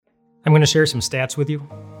I'm going to share some stats with you.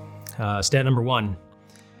 Stat number 1,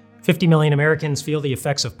 50 million Americans feel the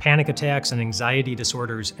effects of panic attacks and anxiety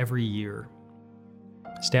disorders every year.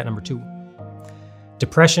 Stat number 2,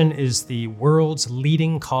 depression is the world's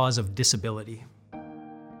leading cause of disability.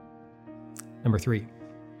 Number 3,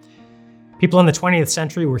 people in the 20th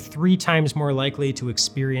century were 3 times more likely to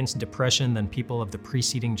experience depression than people of the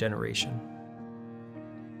preceding generation.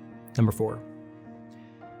 Number 4,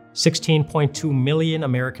 16.2 million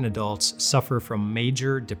American adults suffer from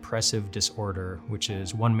major depressive disorder, which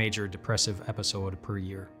is 1 major depressive episode per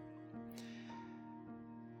year.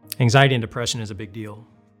 Anxiety and depression is a big deal.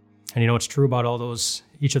 And you know what's true about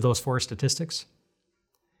each of those 4 statistics?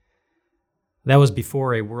 That was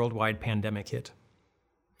before a worldwide pandemic hit.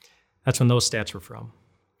 That's when those stats were from.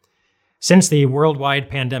 Since the worldwide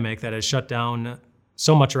pandemic that has shut down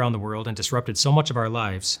so much around the world and disrupted so much of our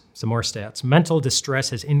lives, some more stats. Mental distress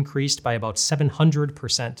has increased by about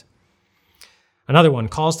 700%. Another one,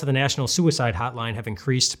 calls to the National Suicide Hotline have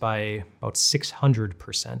increased by about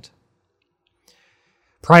 600%.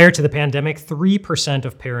 Prior to the pandemic, 3%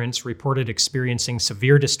 of parents reported experiencing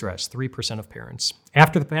severe distress, 3% of parents.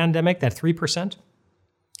 After the pandemic, that 3%,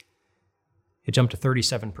 it jumped to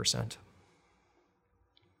 37%. A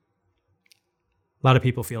lot of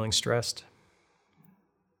people feeling stressed,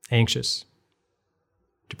 anxious,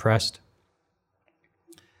 depressed.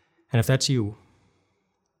 And if that's you,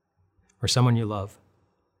 or someone you love,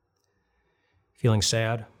 feeling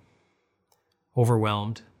sad,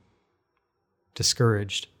 overwhelmed,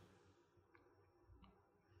 discouraged,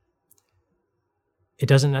 it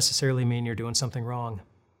doesn't necessarily mean you're doing something wrong.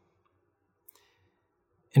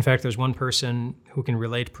 In fact, there's one person who can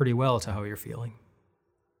relate pretty well to how you're feeling.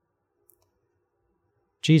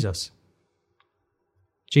 Jesus.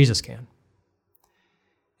 Jesus can.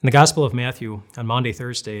 In the Gospel of Matthew, on Maundy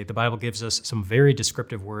Thursday, the Bible gives us some very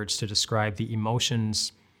descriptive words to describe the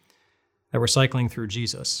emotions that were cycling through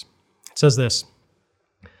Jesus. It says this.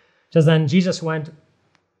 It says, then Jesus went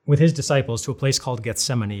with his disciples to a place called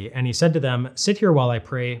Gethsemane, and he said to them, sit here while I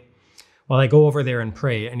pray, while I go over there and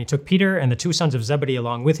pray. And he took Peter and the 2 sons of Zebedee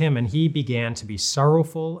along with him, and he began to be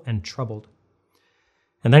sorrowful and troubled.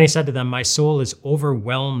 And then he said to them, my soul is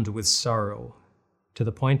overwhelmed with sorrow to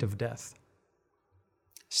the point of death.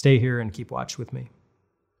 Stay here and keep watch with me.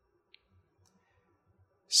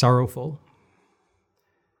 Sorrowful,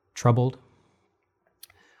 troubled,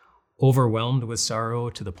 overwhelmed with sorrow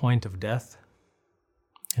to the point of death.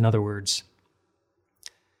 In other words,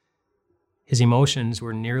 his emotions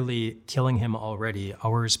were nearly killing him already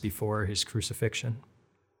hours before his crucifixion.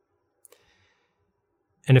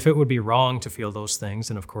 And if it would be wrong to feel those things,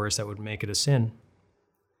 then of course that would make it a sin.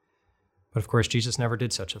 But of course, Jesus never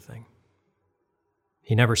did such a thing.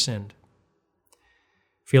 He never sinned.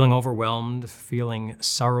 Feeling overwhelmed, feeling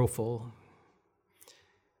sorrowful,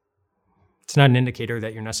 it's not an indicator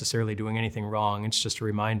that you're necessarily doing anything wrong. It's just a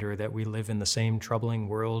reminder that we live in the same troubling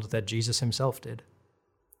world that Jesus himself did.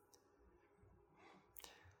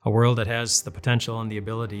 A world that has the potential and the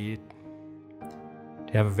ability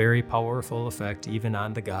to have a very powerful effect even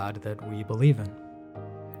on the God that we believe in.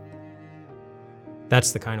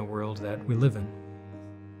 That's the kind of world that we live in.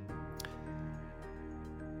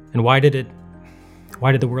 And why did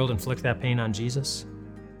the world inflict that pain on Jesus?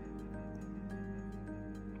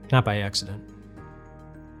 Not by accident,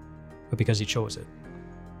 but because he chose it.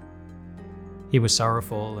 He was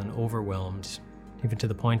sorrowful and overwhelmed, even to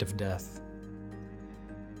the point of death,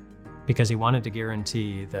 because he wanted to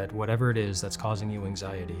guarantee that whatever it is that's causing you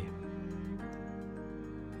anxiety,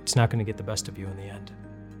 it's not going to get the best of you in the end.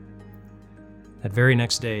 That very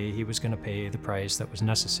next day, he was going to pay the price that was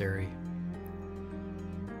necessary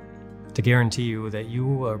to guarantee you that you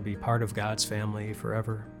will be part of God's family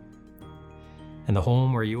forever, and the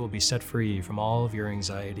home where you will be set free from all of your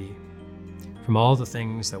anxiety, from all the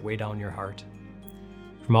things that weigh down your heart,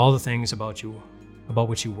 from all the things about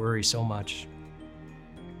which you worry so much.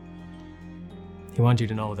 He wants you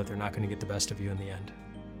to know that they're not going to get the best of you in the end.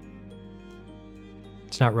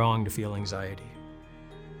 It's not wrong to feel anxiety.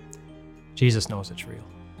 Jesus knows it's real.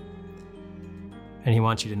 And he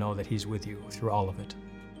wants you to know that he's with you through all of it,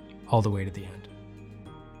 all the way to the end.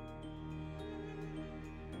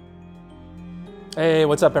 Hey,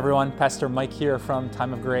 what's up everyone? Pastor Mike here from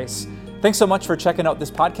Time of Grace. Thanks so much for checking out this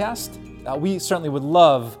podcast. We certainly would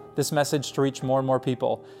love this message to reach more and more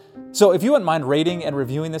people. So if you wouldn't mind rating and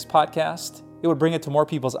reviewing this podcast, it would bring it to more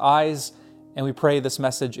people's eyes, and we pray this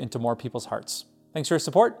message into more people's hearts. Thanks for your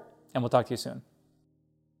support, and we'll talk to you soon.